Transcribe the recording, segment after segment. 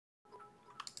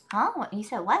Huh? What, you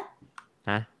said what?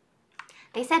 Huh?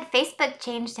 They said Facebook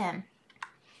changed him.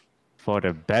 For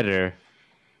the better.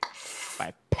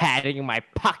 By padding my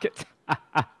pocket.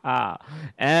 And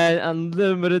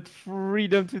unlimited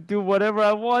freedom to do whatever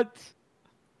I want.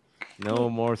 No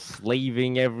more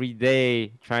slaving every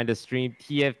day, trying to stream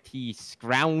TFT,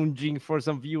 scrounging for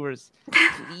some viewers.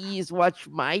 Please watch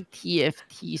my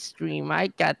TFT stream. I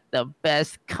got the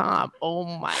best comp. Oh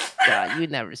my god, you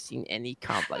never seen any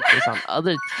comp like this on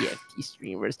other TFT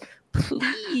streamers.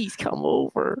 Please come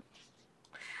over.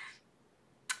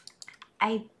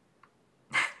 I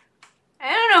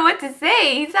don't know what to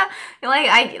say. He's not,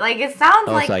 it sounds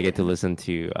Also, like. I get to listen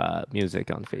to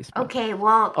music on Facebook. Okay,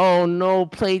 well. Oh no,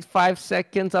 played 5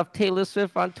 seconds of Taylor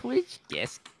Swift on Twitch?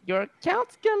 Yes, your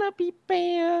account's gonna be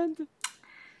banned.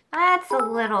 That's a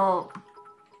little.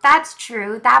 That's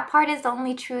true. That part is the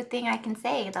only true thing I can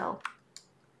say, though.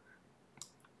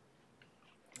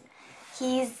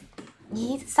 He's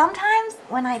sometimes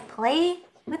when I play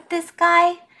with this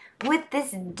guy, with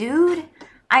this dude,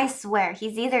 I swear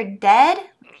he's either dead,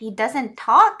 he doesn't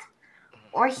talk,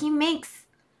 or he makes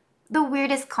the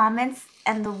weirdest comments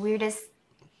and the weirdest.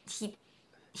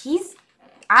 He's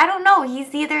I don't know.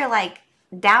 He's either like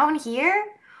down here,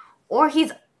 or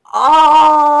he's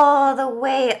all the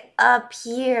way up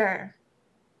here.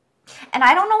 And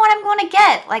I don't know what I'm going to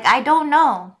get. Like, I don't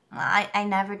know. I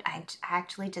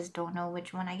actually just don't know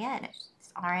which one I get.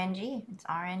 It's RNG. It's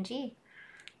RNG.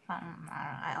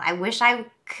 I wish I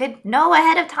could know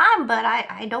ahead of time, but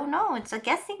I don't know. It's a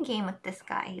guessing game with this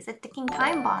guy. He's a ticking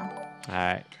time bomb.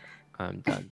 Alright, I'm done.